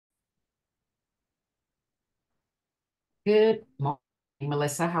Good morning,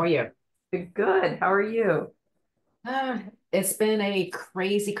 Melissa. How are you? Good. How are you? Uh, it's been a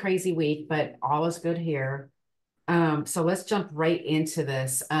crazy, crazy week, but all is good here. So let's jump right into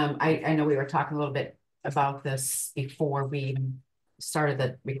this. I know we were talking a little bit about this before we even started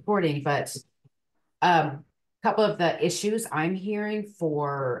the recording, but a couple of the issues I'm hearing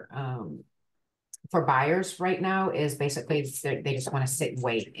for buyers right now is basically they just want to sit and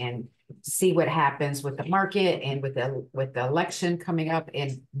wait and see what happens with the market and with the election coming up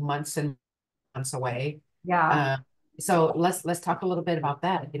in months and months away. Yeah. Uh, so let's talk a little bit about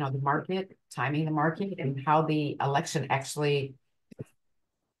that. You know, the market, timing the market, and how the election actually,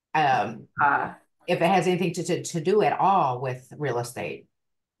 um, Uh, if it has anything to do at all with real estate.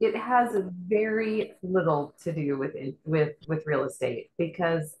 it has very little to do with real estate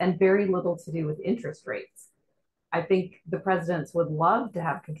because and very little to do with interest rates. I think the presidents would love to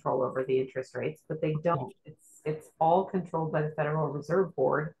have control over the interest rates, but they don't. It's all controlled by the Federal Reserve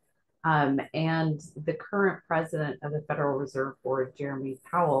Board. And the current president of the Federal Reserve Board, Jerome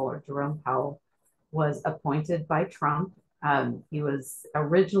Powell, was appointed by Trump. He was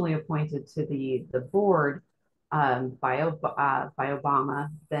originally appointed to the board by Obama,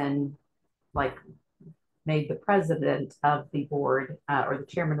 then like made the president of the board or the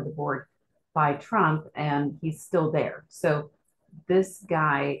chairman of the board by Trump, and he's still there. So this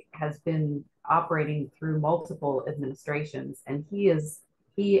guy has been operating through multiple administrations, and he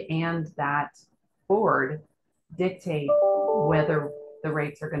and that board dictate whether the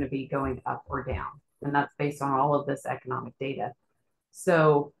rates are going to be going up or down, and that's based on all of this economic data.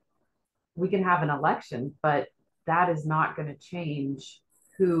 So we can have an election, but that is not going to change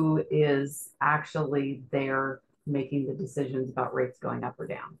who is actually there making the decisions about rates going up or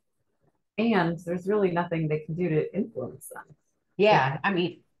down. And there's really nothing they can do to influence them. It's Yeah, I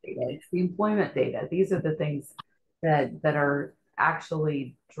mean, data, it's the employment data. These are the things that are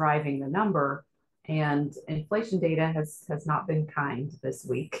actually driving the number. And inflation data has not been kind this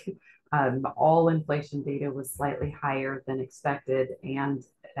week. All inflation data was slightly higher than expected, and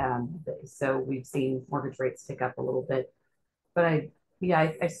so we've seen mortgage rates tick up a little bit. But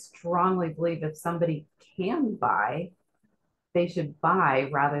I strongly believe if somebody can buy, they should buy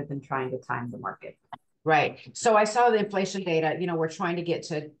rather than trying to time the market. right. So I saw the inflation data. You know, we're trying to get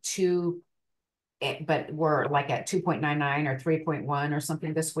to two, but we're like at 2.99 or 3.1 or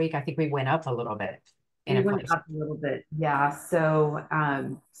something this week. I think we went up a little bit in We went inflation. up a little bit, yeah. So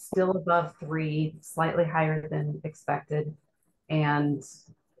still above three, slightly higher than expected, and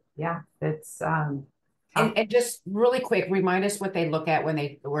yeah, it's tough. And just really quick, remind us what they look at when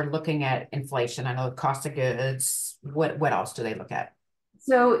they were looking at inflation. I know the cost of goods. What else do they look at?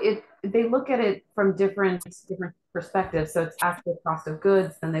 So it they look at it from different perspectives. So it's actual cost of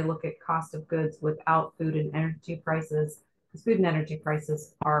goods, then they look at cost of goods without food and energy prices. Because food and energy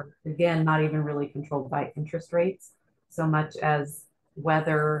prices are again not even really controlled by interest rates so much as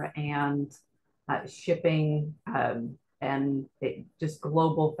weather and shipping and just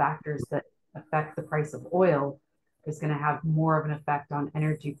global factors that affect the price of oil is going to have more of an effect on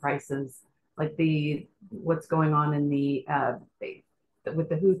energy prices, like the what's going on in the with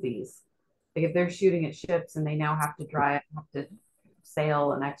the Houthis. Like if they're shooting at ships and they now have to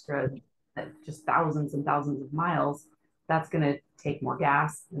sail an extra just thousands and thousands of miles, that's going to take more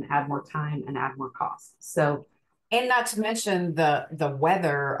gas and add more time and add more cost. So And not to mention the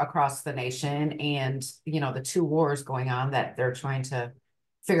weather across the nation and the two wars going on that they're trying to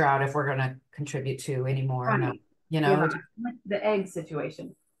figure out if we're going to contribute to anymore or not. right, You yeah, know, the egg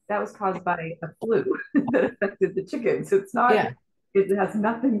situation that was caused by a flu that affected the chickens. It's not. yeah, It has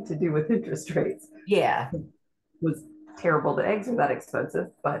nothing to do with interest rates. yeah. It was terrible that eggs are that expensive,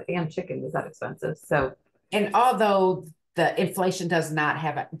 but and chicken is that expensive. So And although the inflation does not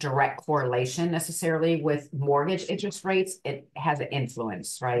have a direct correlation necessarily with mortgage interest rates, it has an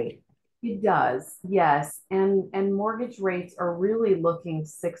influence, right? it does, yes. And mortgage rates are really looking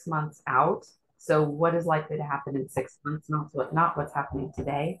 6 months out. So what is likely to happen in 6 months, not what's happening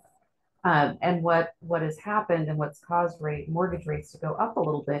today. And what has happened and what's caused mortgage rates to go up a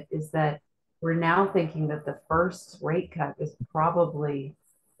little bit is that we're now thinking that the first rate cut is probably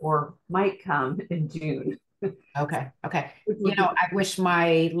or might come in June, Okay, okay. which You would know, be I wish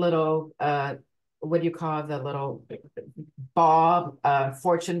my little what do you call the little ball,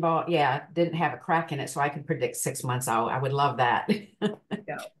 fortune ball? Yeah, didn't have a crack in it, so I could predict 6 months out. I would love that.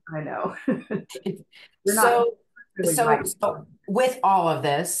 no, I know. You're not So, really so, right. so with all of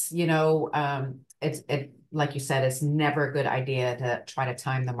this, it like you said, it's never a good idea to try to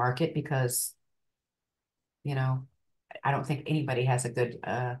time the market because, you know, I don't think anybody has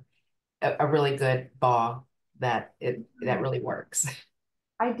a really good ball that that really works.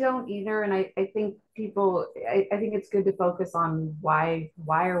 I don't either. And I think I think it's good to focus on why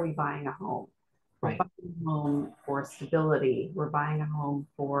are we buying a home? We're Right. buying a home for stability. We're buying a home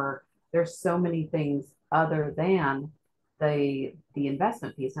for, there's so many things other than the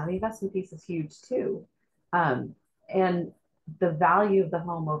investment piece. Now the investment piece is huge too. Um, and the value of the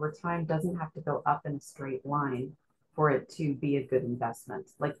home over time doesn't have to go up in a straight line for it to be a good investment.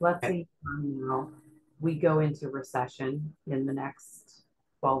 Like let's say now we go into recession in the next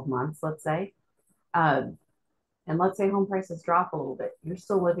 12 months, let's say. Um, and let's say home prices drop a little bit. You're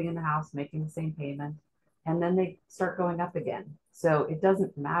still living in the house, making the same payment, and then they start going up again. So it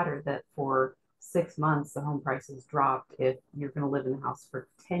doesn't matter that for 6 months the home prices dropped if you're going to live in the house for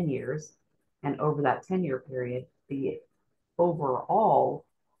 10 years. And over that 10-year period, the overall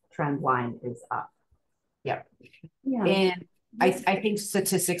trend line is up. Yeah. Yeah. And I think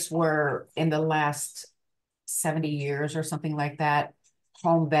statistics were in the last 70 years or something like that,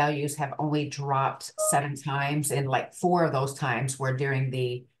 home values have only dropped 7 times. And like 4 of those times were during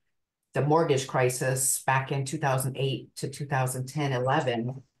the mortgage crisis back in 2008 to 2010,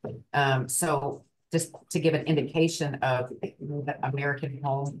 11. So just to give an indication of what American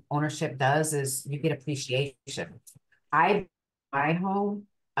home ownership does is you get appreciation. I buy home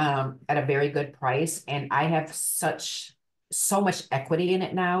at a very good price, and I have so much equity in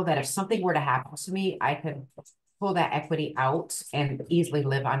it now that if something were to happen to me, I could pull that equity out and easily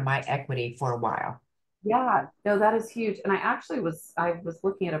live on my equity for a while. Yeah, no, that is huge. And I was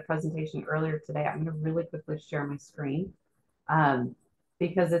looking at a presentation earlier today. I'm going to really quickly share my screen um,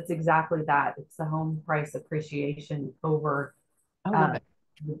 because it's exactly that. It's the home price appreciation over I love uh,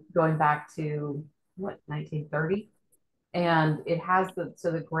 it. going back to what, 1930. And it has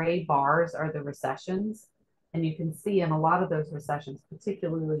so the gray bars are the recessions. And you can see in a lot of those recessions,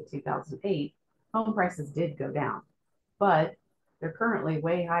 particularly 2008, home prices did go down, but they're currently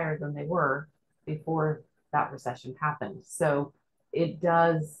way higher than they were before that recession happened. So it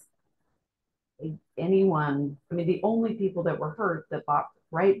does, anyone, I mean, the only people that were hurt that bought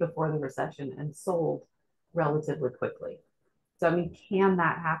right before the recession and sold relatively quickly. So, I mean, can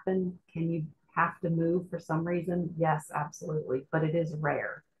that happen? Can you have to move for some reason? Yes, absolutely. But it is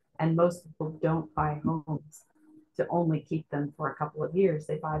rare. And most people don't buy homes to only keep them for a couple of years.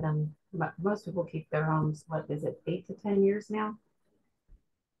 They buy them, most people keep their homes, what is it, 8 to 10 years now?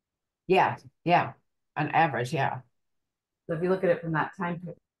 Yeah, yeah. On average, yeah. So if you look at it from that time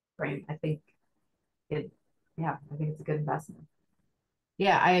frame, it, I think it's a good investment.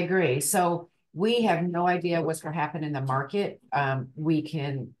 Yeah, I agree. So we have no idea what's going to happen in the market. We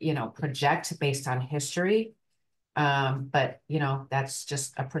can, project based on history. But that's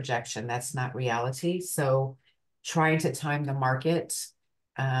just a projection. That's not reality. So trying to time the market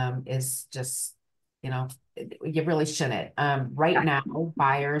is just, you really shouldn't. Right Yeah. now,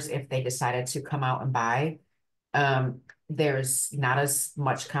 buyers, if they decided to come out and buy, there's not as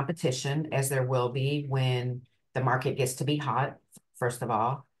much competition as there will be when the market gets to be hot, first of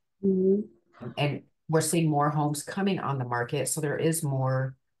all. Mhm. And we're seeing more homes coming on the market. So there is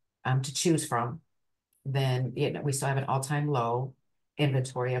more to choose from. Then we still have an all-time low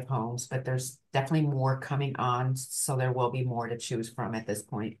inventory of homes, but there's definitely more coming on. So there will be more to choose from at this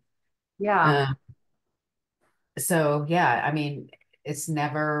point. Yeah, Uh, so yeah, I mean, it's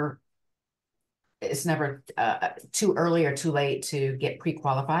never it's never too early or too late to get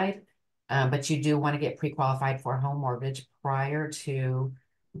pre-qualified, but you do want to get pre-qualified for a home mortgage prior to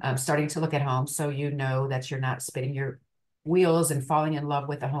starting to look at homes, so you know that you're not spinning your wheels and falling in love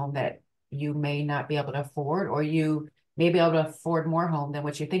with a home that you may not be able to afford, or you may be able to afford more home than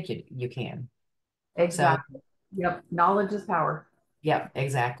what you think you can. So, exactly. Yep. Knowledge is power. yeah,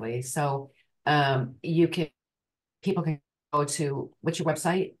 exactly. So, you can people can go to what's your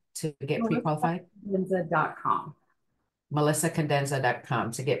website to get pre-qualified? MelissaCondenza.com.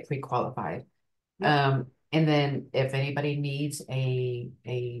 melissacondenza.com to get pre-qualified. Yep. And then if anybody needs a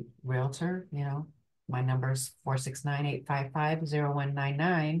realtor, my number's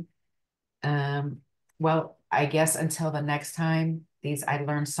 469-855-0199. Well, I guess until the next time, I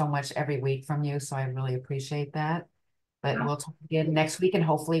learned so much every week from you, so I really appreciate that. But we'll talk again next week, and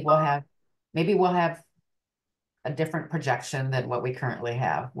hopefully maybe we'll have a different projection than what we currently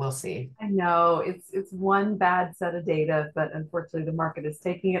have. We'll see. I know it's one bad set of data, but unfortunately the market is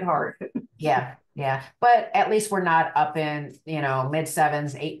taking it hard. Yeah, yeah. But at least we're not up in, mid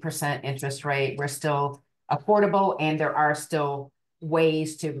sevens, 8% interest rate. We're still affordable, and there are still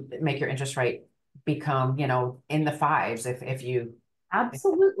ways to make your interest rate become, in the fives if you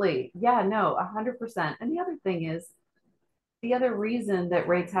Absolutely. Yeah, no, 100%. And the other thing is the other reason that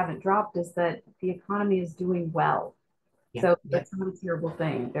rates haven't dropped is that the economy is doing well. Yep, So yep, that's not a terrible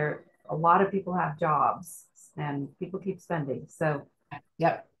thing. There, a lot of people have jobs and people keep spending. So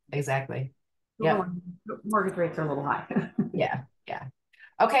yep, exactly. Yep, mortgage rates are a little high. yeah, yeah.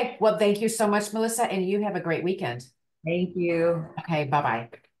 Okay, well, thank you so much, Melissa, and you have a great weekend. Thank you. Okay, bye-bye.